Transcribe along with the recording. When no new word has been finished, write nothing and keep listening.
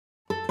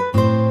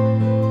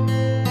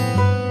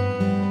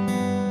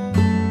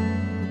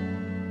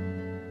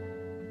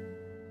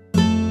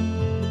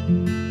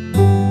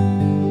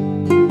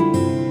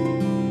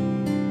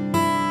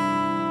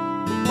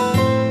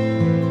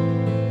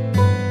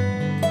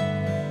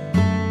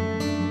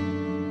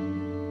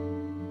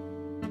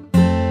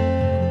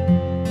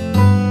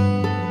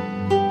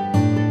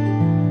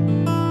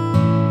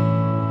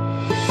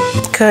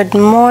Good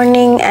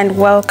morning and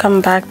welcome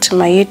back to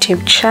my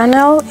YouTube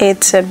channel.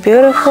 It's a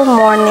beautiful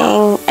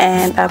morning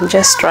and I'm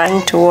just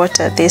trying to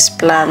water these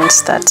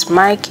plants that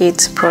my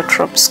kids brought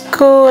from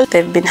school.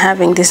 They've been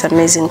having this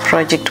amazing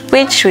project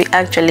which we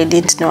actually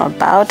didn't know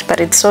about, but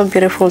it's so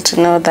beautiful to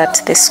know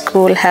that the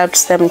school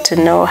helps them to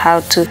know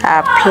how to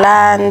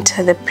plant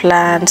the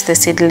plants, the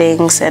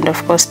seedlings, and of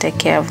course take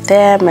care of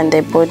them, and they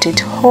brought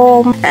it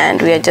home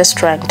and we are just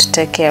trying to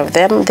take care of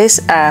them. These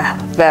are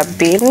the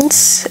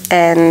beans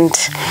and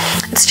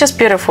it's just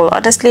beautiful.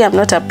 Honestly, I'm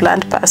not a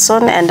plant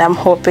person and I'm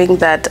hoping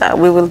that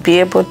we will be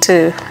able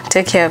to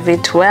take care of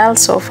it well.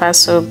 So far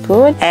so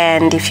good.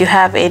 And if you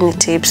have any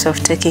tips of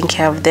taking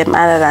care of them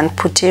other than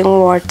putting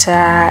water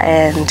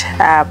and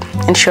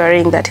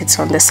ensuring that it's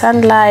on the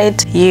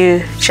sunlight,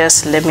 you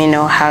just let me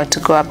know how to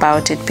go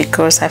about it,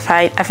 because I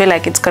feel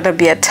like it's gonna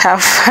be a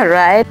tough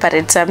ride, but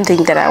it's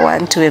something that I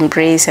want to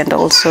embrace and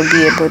also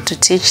be able to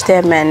teach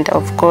them and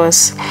of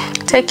course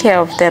take care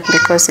of them,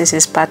 because this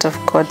is part of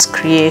God's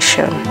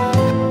creation.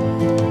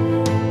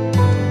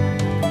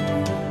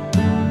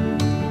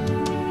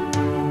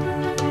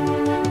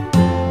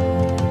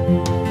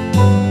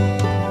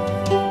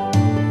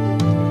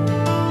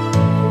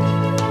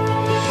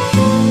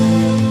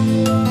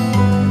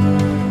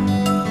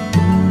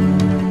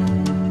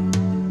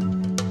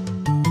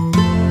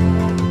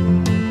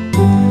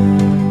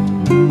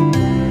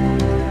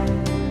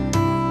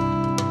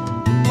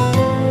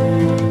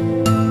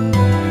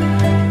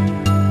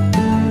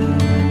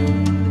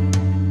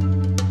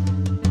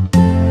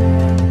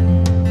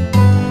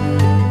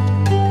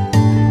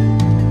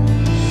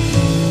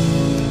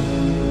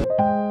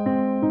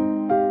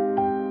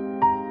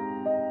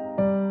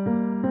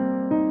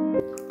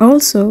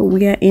 Also,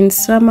 we are in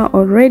summer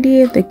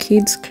already. The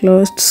kids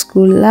closed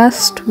school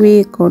last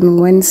week on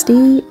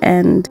Wednesday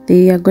and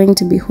they are going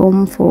to be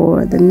home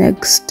for the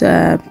next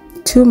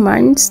 2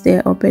 months.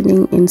 They're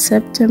opening in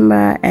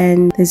September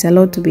and there's a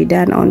lot to be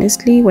done.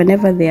 Honestly,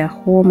 whenever they are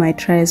home, I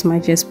try as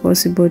much as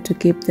possible to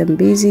keep them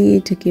busy,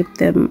 to keep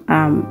them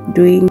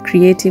doing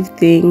creative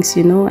things,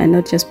 you know, and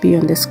not just be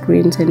on the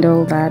screens and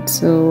all that.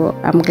 So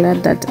I'm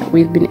glad that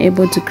we've been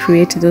able to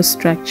create those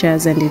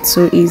structures and it's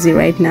so easy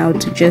right now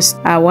to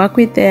just work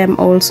with them.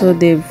 Also,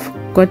 they've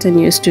gotten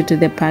used to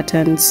the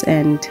patterns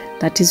and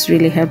that is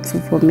really helpful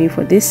for me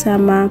for this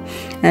summer.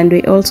 And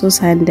we also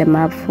signed them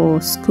up for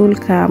school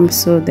camp,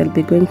 so they'll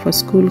be going for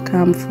school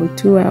camp for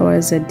 2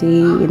 hours a day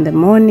in the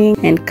morning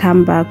and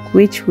come back,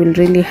 which will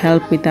really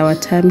help with our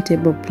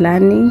timetable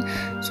planning.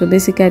 So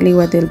basically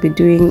what they'll be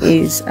doing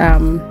is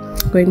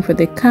going for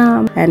the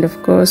camp and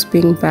of course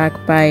being back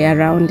by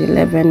around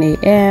 11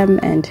 a.m.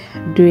 and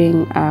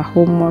doing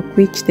homework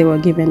which they were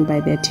given by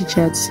their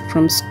teachers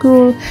from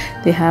school.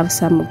 They have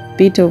some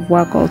bit of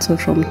work also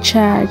from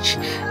church.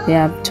 They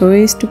have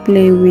toys to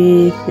play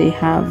with.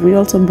 We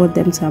also bought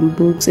them some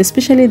books,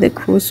 especially the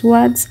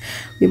crosswords.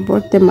 We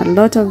bought them a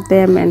lot of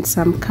them and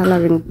some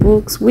coloring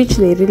books which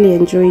they really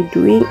enjoy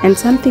doing. And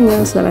something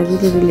else that I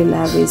really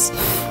love is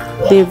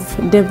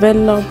they've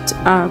developed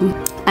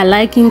a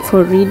liking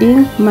for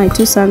reading. My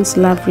 2 sons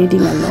love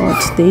reading a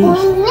lot.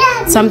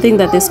 Something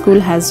that the school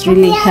has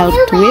really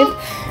helped with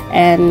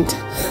and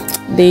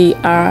they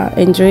are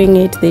enjoying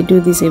it. They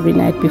do this every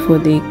night before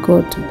they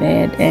go to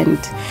bed and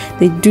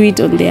they do it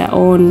on their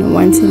own.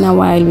 Once in a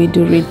while we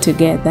do read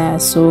together,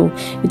 so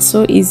it's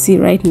so easy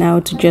right now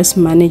to just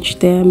manage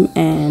them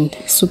and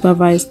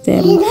supervise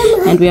them.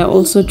 And we are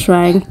also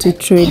trying to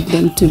train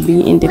them to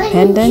be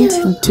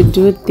independent, to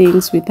do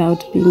things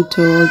without being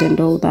told and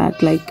all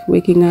that, like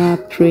waking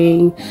up,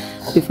 praying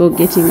before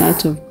getting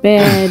out of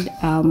bed,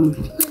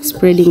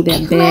 spreading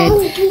their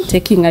bed,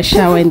 taking a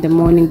shower in the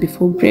morning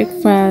before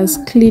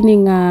breakfast,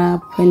 cleaning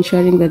up,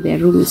 ensuring that their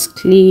room is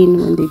clean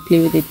when they play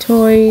with the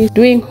toys,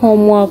 doing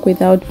homework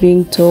without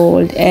being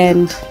told.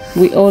 And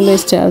we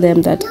always tell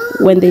them that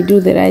when they do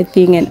the right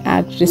thing and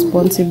act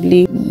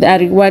responsibly, the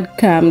reward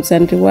comes,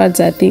 and rewards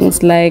are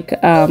things like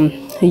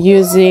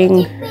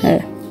using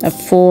a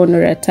phone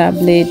or a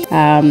tablet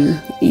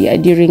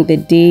during the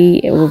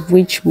day, of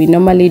which we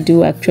normally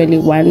do actually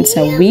once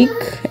a week,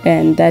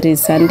 and that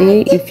is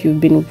Sunday. If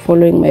you've been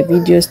following my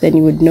videos, then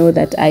you would know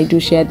that I do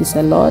share this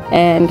a lot.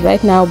 And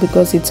right now,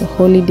 because it's a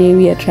holiday,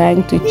 we are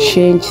trying to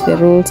change the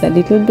rules a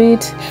little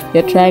bit. We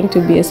are trying to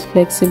be as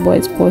flexible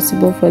as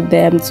possible for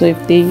them, so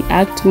if they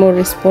act more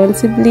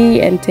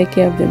responsibly and take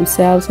care of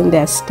themselves and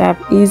their stuff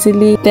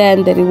easily,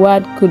 then the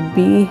reward could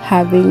be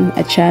having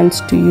a chance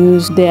to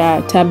use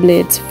their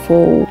tablets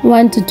for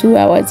 1 to 2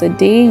 hours a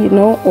day, you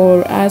know,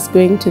 or us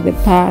going to the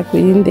park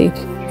within the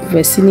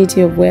vicinity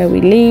of where we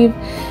live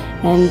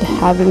and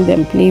having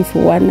them play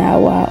for 1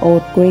 hour, or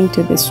going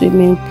to the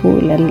swimming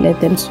pool and let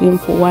them swim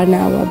for 1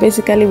 hour.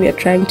 Basically, we are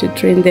trying to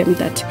train them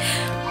that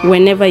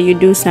whenever you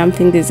do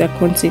something, there's a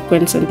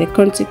consequence, and the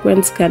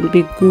consequence can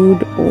be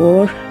good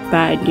or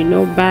bad. You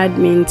know, bad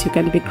means you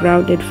can be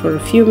grounded for a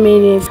few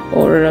minutes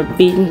or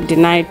being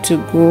denied to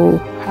go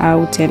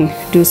out and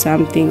do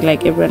something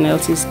like everyone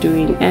else is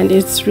doing. And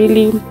it's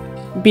really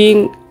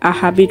being a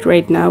habit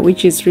right now,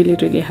 which is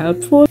really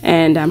helpful,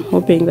 and I'm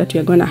hoping that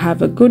we're gonna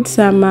have a good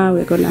summer.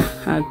 We're gonna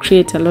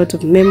create a lot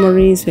of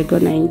memories. We're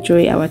gonna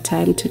enjoy our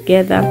time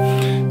together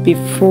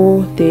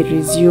before they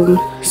resume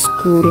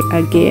school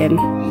again.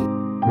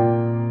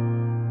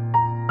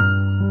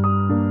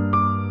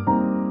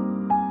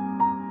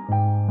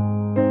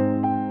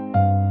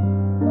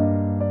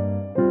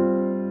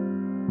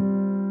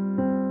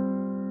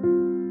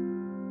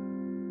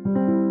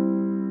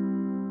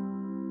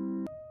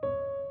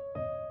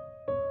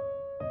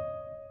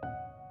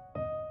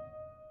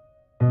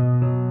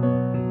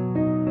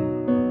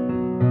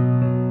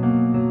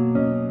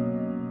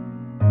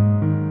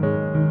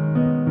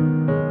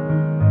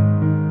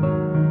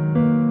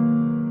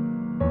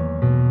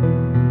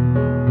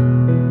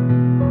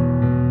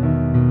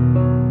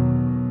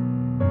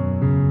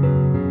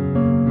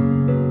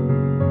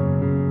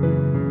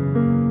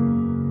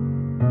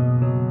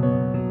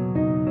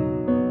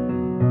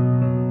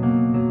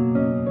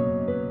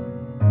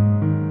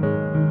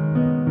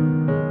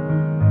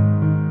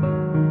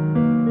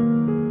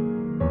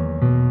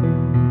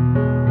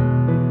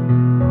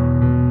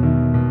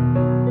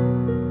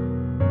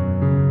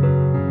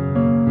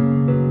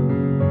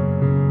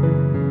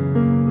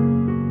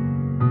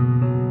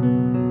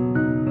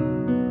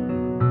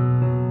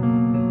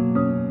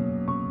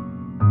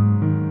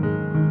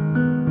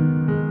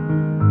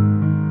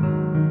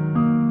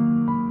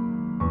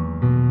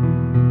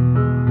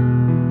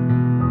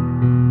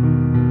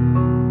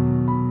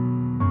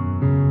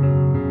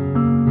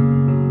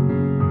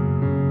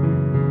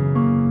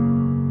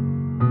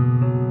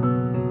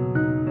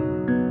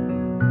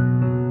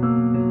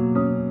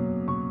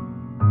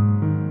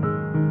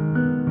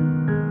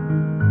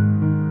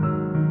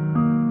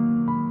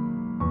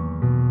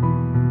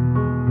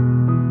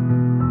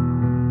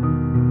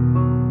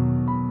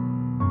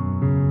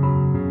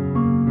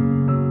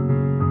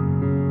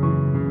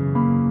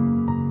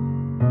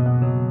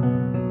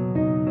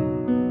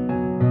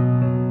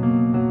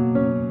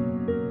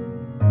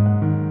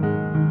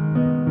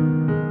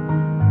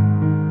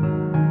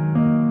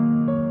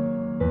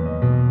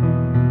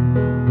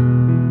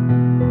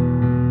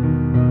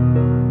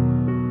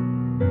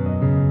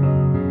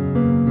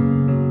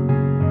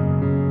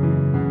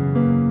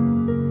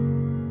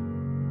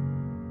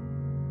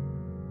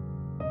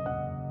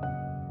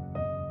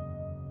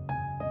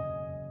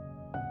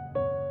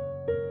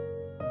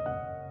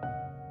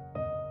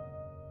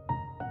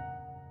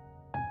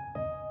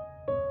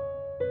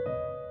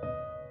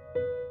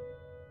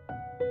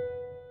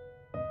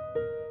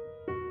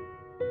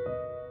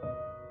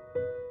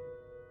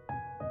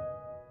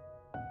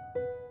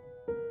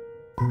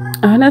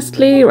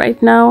 Honestly,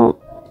 right now,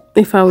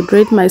 if I would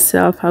rate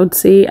myself, I would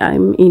say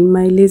I'm in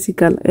my lazy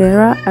girl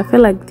era. I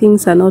feel like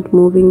things are not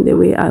moving the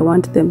way I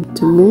want them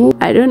to move.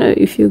 I don't know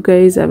if you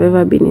guys have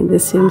ever been in the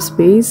same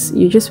space.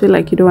 You just feel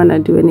like you don't want to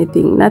do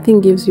anything.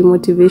 Nothing gives you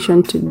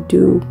motivation to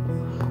do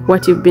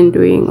what you've been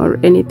doing or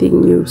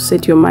anything you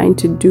set your mind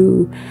to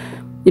do.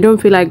 You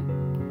don't feel like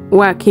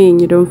working.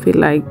 You don't feel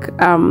like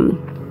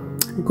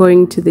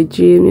going to the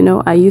gym. You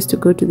know, I used to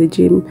go to the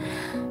gym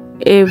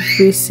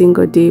every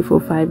single day for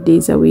 5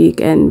 days a week,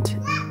 and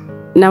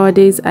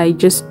nowadays I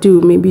just do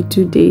maybe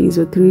 2 days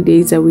or 3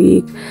 days a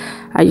week.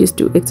 I used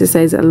to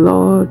exercise a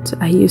lot.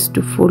 I used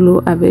to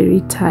follow a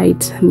very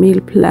tight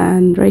meal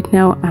plan. Right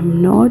now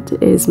I'm not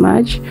as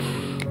much.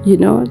 You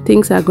know,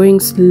 things are going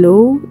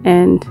slow,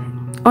 and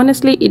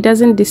honestly it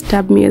doesn't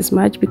disturb me as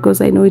much because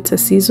I know it's a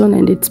season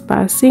and it's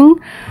passing.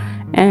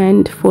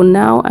 And for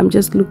now I'm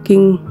just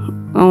looking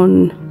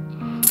on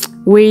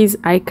ways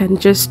I can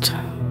just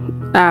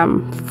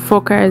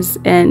focus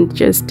and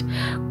just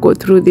go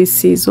through this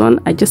season.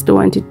 I just don't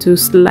want it to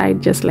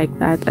slide just like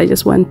that. I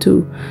just want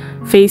to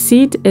face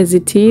it as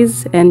it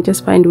is and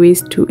just find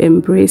ways to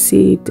embrace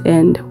it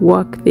and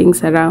work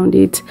things around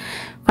it,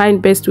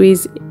 find best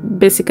ways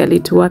basically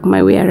to work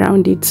my way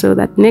around it, so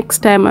that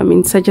next time I'm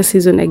in such a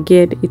season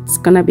again, it's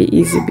gonna be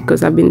easy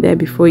because I've been there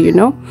before. You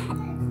know,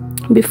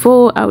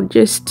 before I would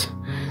just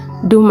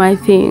do my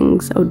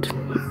things.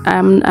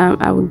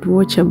 I would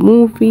watch a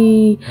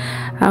movie.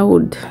 I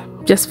would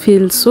just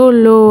feel so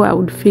low. I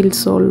would feel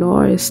so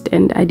lost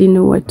and I didn't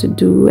know what to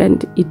do,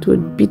 and it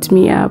would beat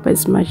me up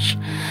as much.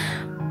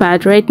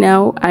 But right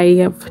now I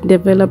have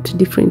developed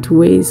different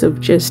ways of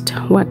just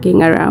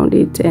working around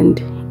it,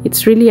 and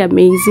it's really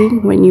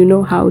amazing when you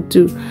know how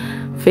to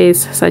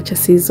face such a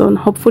season.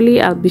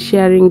 Hopefully I'll be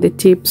sharing the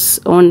tips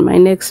on my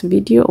next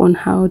video on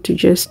how to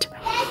just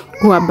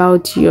go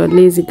about your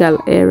lazy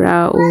girl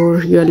era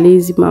or your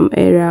lazy mom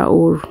era,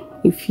 or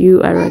if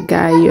you are a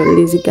guy, your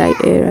lazy guy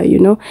era. You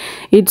know,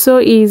 it's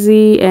so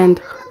easy, and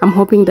I'm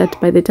hoping that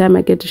by the time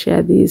I get to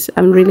share this,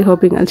 I'm really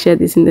hoping I'll share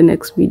this in the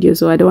next video,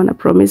 so I don't want to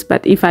promise,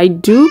 but if I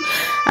do,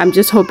 I'm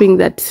just hoping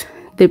that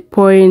the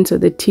points or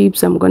the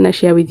tips I'm gonna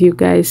share with you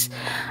guys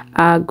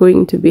are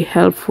going to be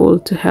helpful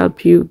to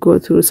help you go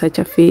through such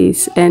a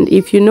phase. And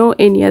if you know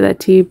any other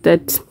tip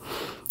that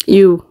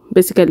you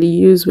basically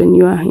use when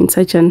you are in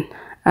such an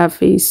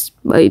face,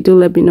 do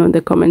let me know in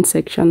the comment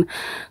section,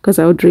 because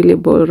I would really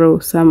borrow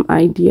some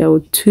idea or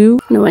two.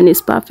 No one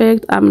is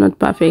perfect. I'm not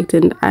perfect,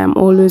 and I am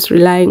always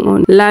relying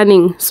on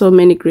learning so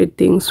many great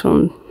things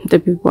from the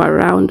people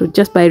around, or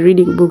just by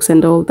reading books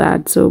and all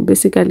that. So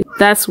basically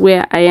that's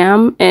where I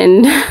am,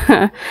 and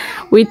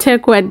we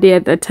take one day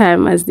at a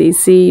time, as they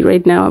say.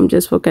 Right now I'm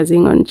just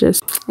focusing on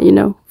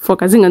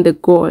focusing on the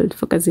goal,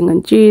 focusing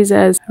on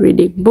Jesus,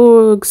 reading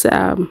books.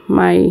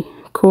 My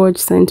coach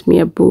sent me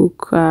a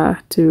book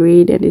to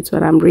read, and it's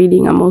what I'm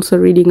reading. I'm also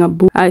reading a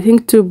book, I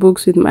think 2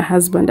 books with my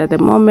husband at the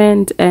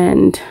moment,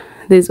 and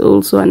there's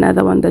also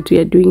another one that we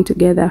are doing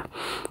together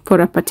for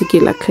a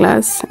particular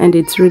class, and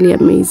it's really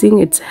amazing.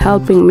 It's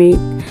helping me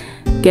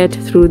get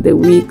through the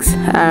weeks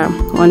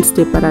one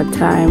step at a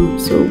time.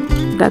 So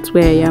that's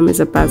where I am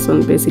as a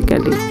person,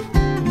 basically.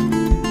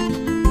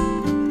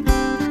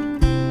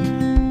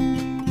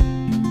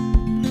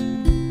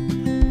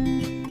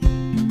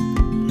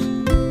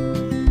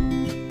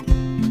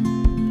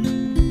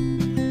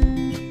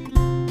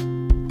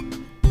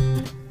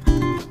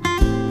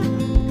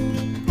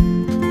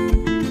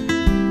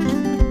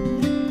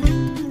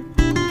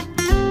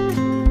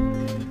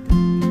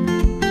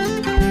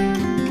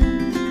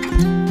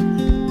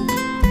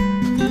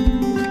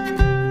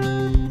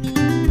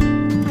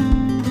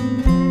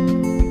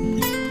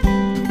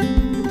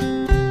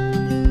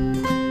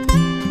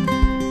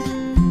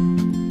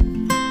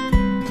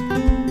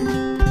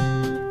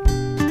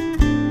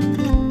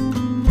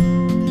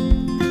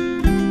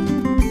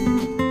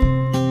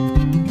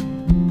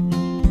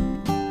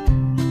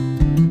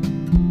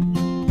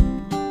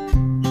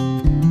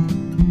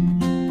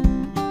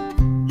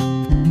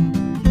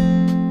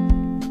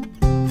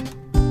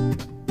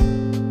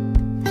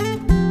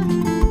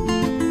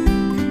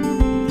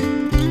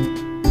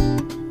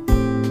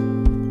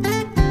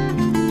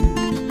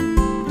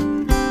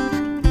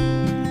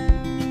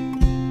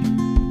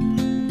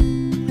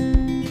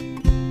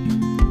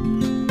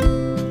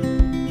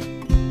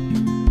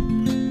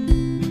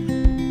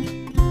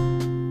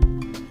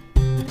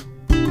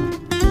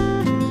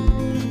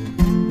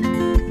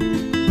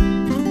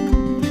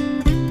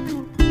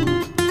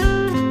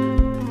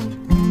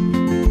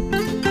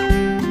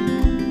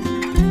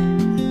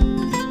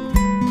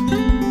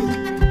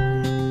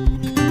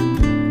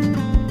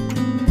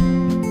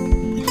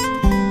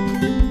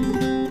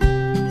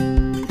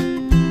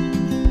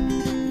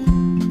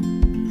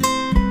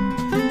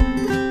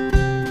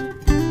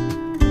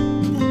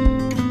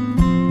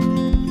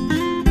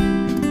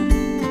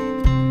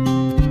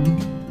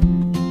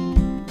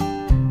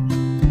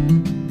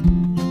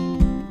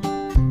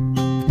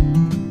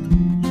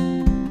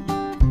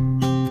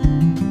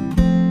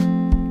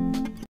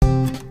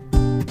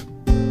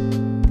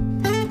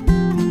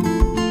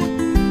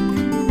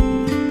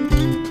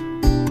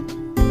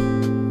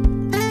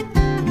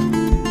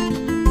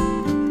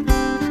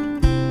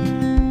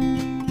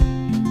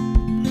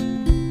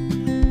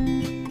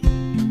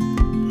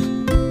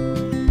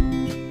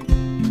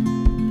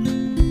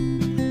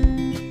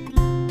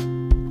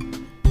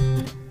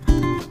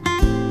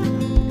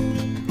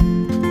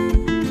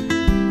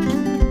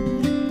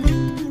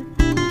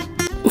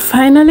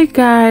 Finally,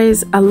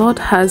 guys, a lot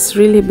has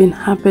really been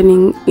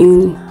happening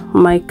in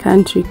my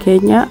country,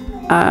 Kenya,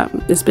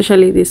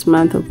 especially this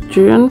month of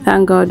June.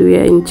 Thank God we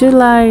are in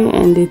July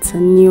and it's a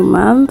new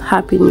month.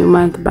 Happy new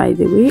month, by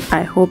the way.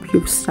 I hope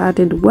you've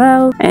started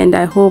well, and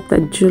I hope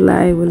that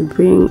July will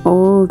bring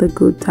all the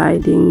good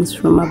tidings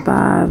from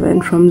above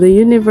and from the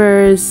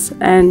universe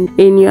and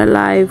in your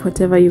life.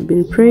 Whatever you've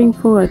been praying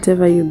for,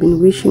 whatever you've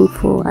been wishing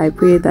for, I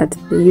pray that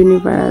the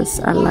universe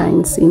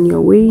aligns in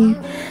your way,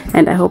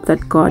 and I hope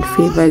that God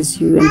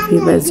favors you and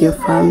favors your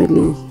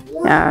family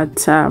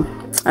at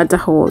a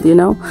whole,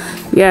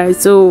 yeah.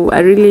 So I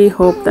really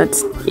hope that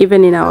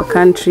even in our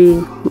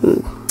country,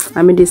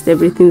 amidst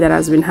everything that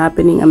has been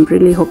happening, I'm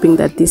really hoping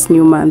that this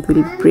new month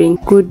will bring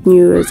good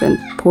news and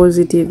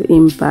positive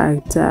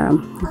impact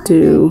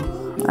to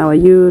our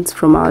youths,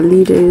 from our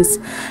leaders.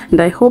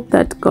 And I hope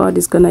that God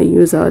is gonna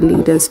use our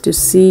leaders to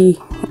see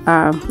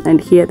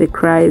and hear the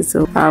cries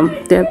of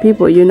their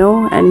people,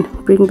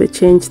 and bring the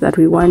change that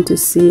we want to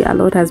see. A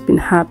lot has been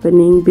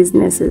happening.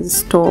 Businesses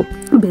stopped,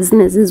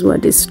 businesses were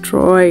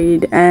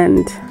destroyed,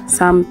 and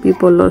some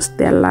people lost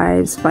their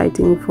lives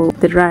fighting for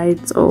the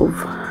rights of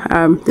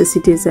the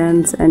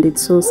citizens, and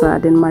it's so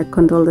sad. And my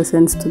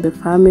condolences to the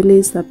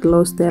families that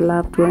lost their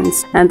loved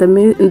ones. And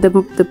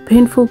the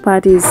painful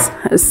part is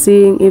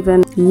seeing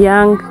even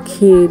young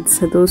kids,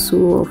 those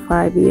who are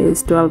 5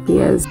 years, 12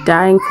 years,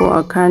 dying for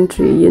our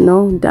country,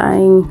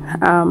 dying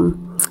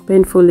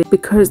painfully,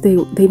 because they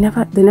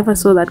never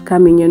saw that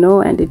coming,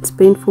 and it's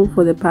painful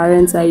for the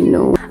parents. I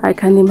know, I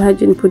can't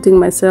imagine putting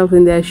myself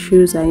in their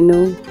shoes, I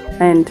know,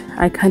 and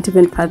I can't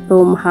even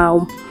fathom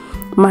how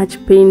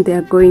much pain they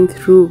are going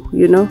through,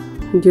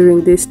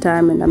 during this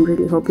time. And I'm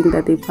really hoping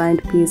that they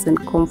find peace and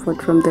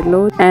comfort from the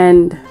Lord.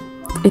 And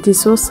it is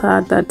so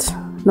sad that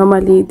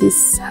Normally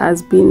this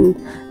has been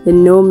the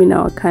norm in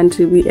our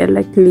country. We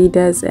elect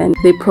leaders and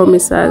they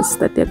promise us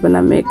that they're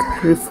gonna make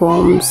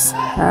reforms,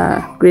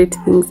 great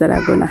things that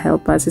are gonna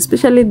help us,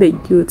 especially the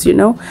youth, you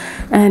know.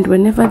 And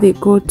whenever they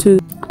go to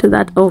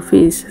that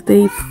office,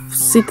 they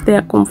sit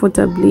there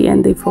comfortably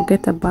and they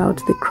forget about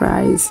the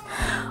cries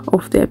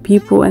of their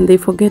people, and they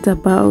forget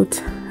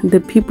about the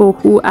people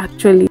who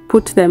actually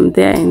put them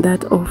there in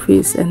that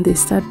office, and they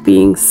start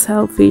being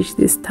selfish,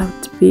 they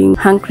start being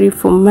hungry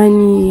for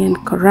money and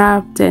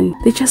corrupt, and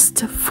they just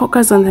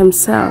focus on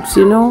themselves,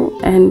 you know,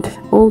 and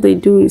all they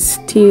do is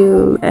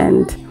steal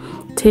and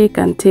take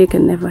and take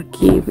and never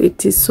give.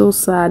 It is so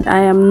sad.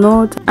 I'm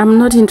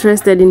not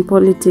interested in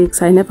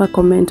politics. I never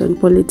comment on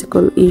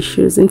political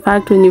issues. In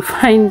fact, when you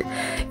find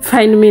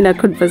me in a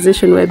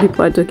conversation where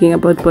people are talking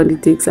about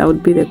politics, I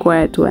would be the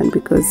quiet one,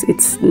 because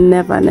it's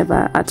never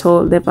at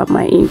all never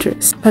my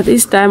interest. But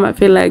this time I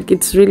feel like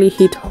it's really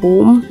hit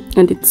home,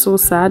 and it's so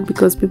sad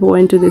because people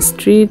went to the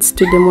streets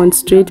to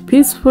demonstrate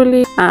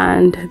peacefully,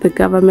 and the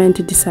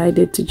government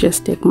decided to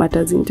just take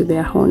matters into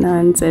their own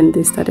hands, and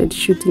they started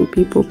shooting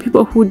people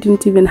who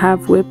didn't even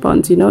have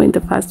weapons, you know, in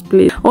the first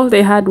place. All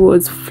they had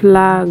was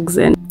flags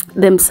and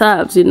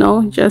themselves, you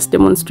know, just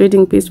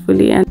demonstrating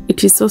peacefully. And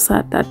it is so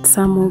sad that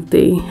some of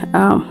the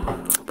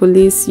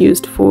police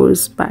used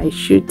force by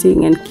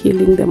shooting and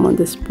killing them on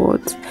the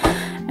spot.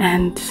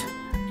 And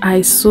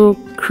I saw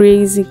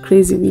crazy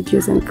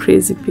videos and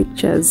crazy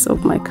pictures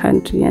of my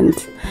country, and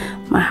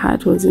my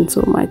heart was in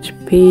so much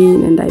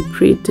pain, and I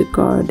prayed to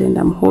God, and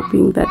I'm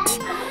hoping that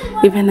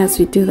even as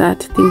we do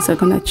that, things are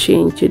gonna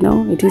change, you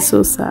know. It is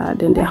so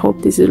sad, and I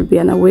hope this will be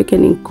an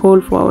awakening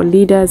call for our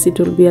leaders. It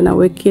will be an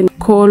awakening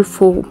call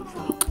for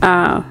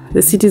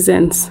the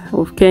citizens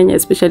of Kenya,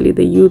 especially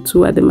the youth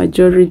who are the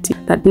majority,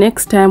 that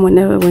next time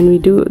when we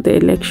do the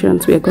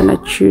elections, we are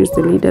gonna choose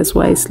the leaders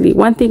wisely.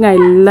 One thing I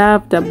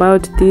loved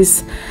about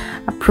this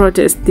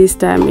protest this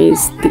time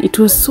is it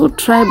was so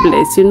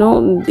tribeless, you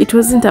know. It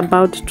wasn't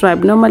about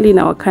tribe. Normally in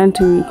our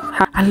country we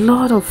have a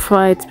lot of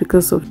fights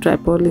because of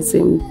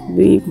tribalism,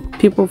 the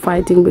people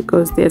fighting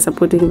because they're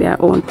supporting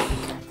their own.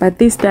 But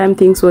this time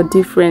things were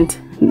different.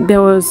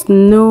 There was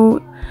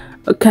no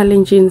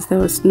Kalenjins, there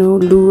was no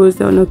Luos,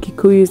 there were no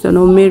Kikuyus, there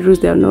were no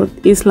Merus, there were no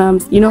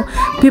Islams. You know,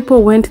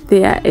 people went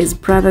there as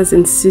brothers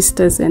and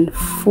sisters and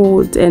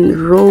fought and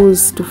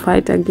rose to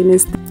fight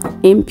against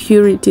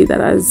impurity that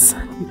has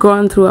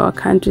gone through our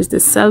countries, the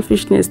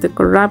selfishness, the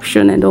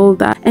corruption and all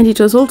that. And it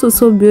was also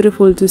so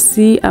beautiful to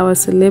see our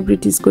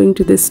celebrities going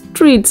to the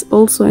streets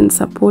also and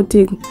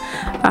supporting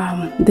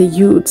the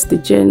youths, the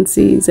Gen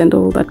Zs and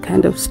all that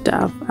kind of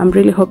stuff. I'm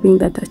really hoping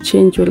that a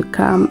change will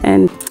come.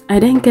 And I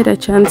didn't get a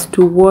chance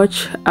to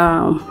watch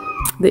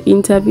the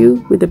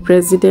interview with the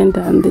president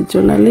and the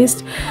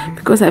journalist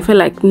because I felt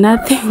like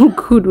nothing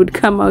good would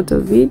come out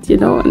of it, you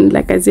know. And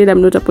like I said,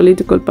 I'm not a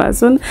political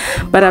person,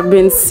 but I've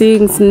been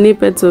seeing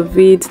snippets of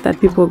it that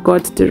people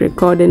got to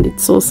record, and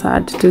it's so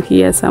sad to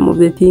hear some of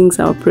the things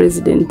our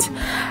president,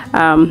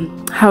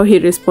 how he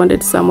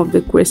responded to some of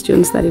the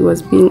questions that he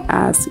was being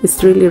asked.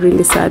 It's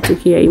really sad to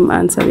hear him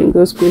answering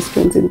those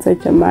questions in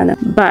such a manner.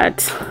 But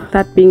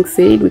that being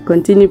said, we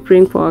continue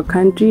praying for our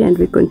country, and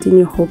we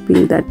continue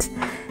hoping that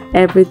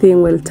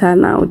everything will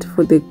turn out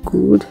for the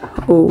good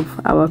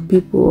of our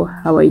people,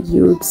 our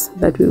youths,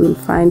 that we will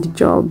find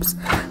jobs,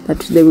 that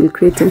they will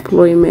create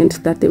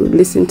employment, that they will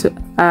listen to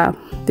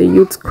the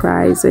youth's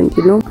cries, and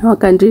you know, our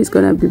country is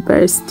gonna be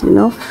best, you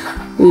know.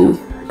 We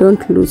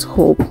don't lose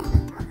hope,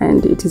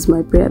 and it is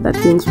my prayer that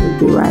things will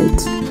be right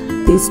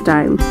this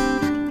time.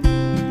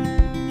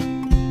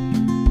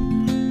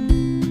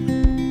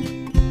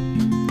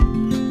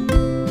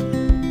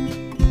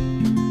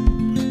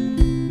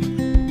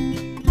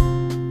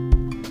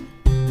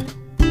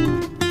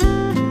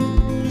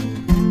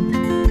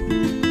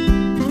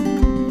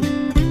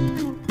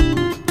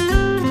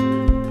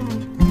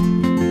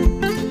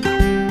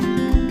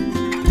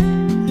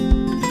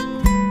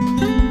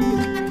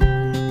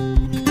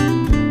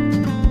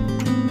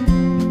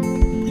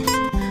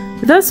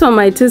 Those were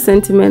my 2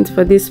 sentiments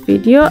for this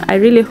video. I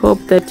really hope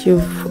that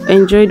you've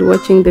enjoyed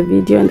watching the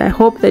video, and I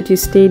hope that you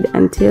stayed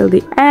until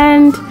the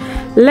end.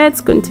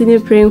 Let's continue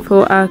praying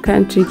for our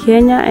country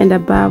Kenya, and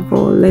above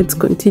all, let's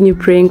continue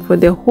praying for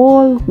the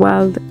whole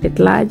world at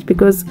large,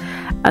 because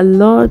a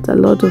lot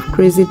of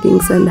crazy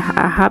things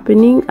are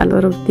happening, a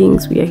lot of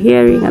things we are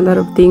hearing, a lot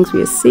of things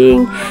we are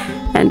seeing,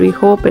 and we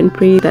hope and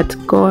pray that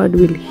God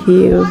will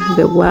heal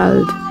the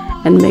world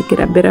and make it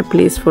a better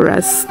place for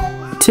us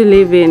to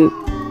live in.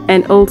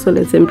 And also,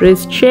 let's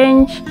embrace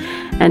change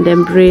and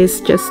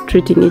embrace just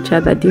treating each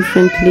other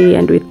differently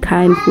and with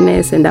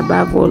kindness, and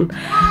above all,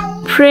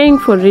 praying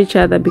for each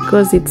other,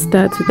 because it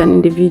starts with an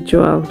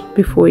individual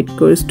before it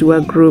goes to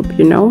a group,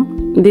 you know.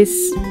 This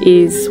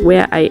is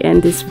where I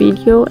end this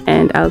video,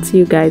 and I'll see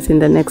you guys in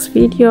the next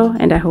video,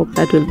 and I hope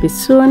that will be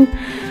soon.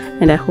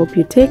 And I hope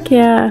you take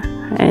care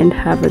and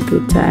have a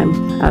good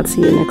time. I'll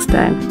see you next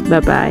time.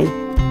 Bye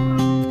bye.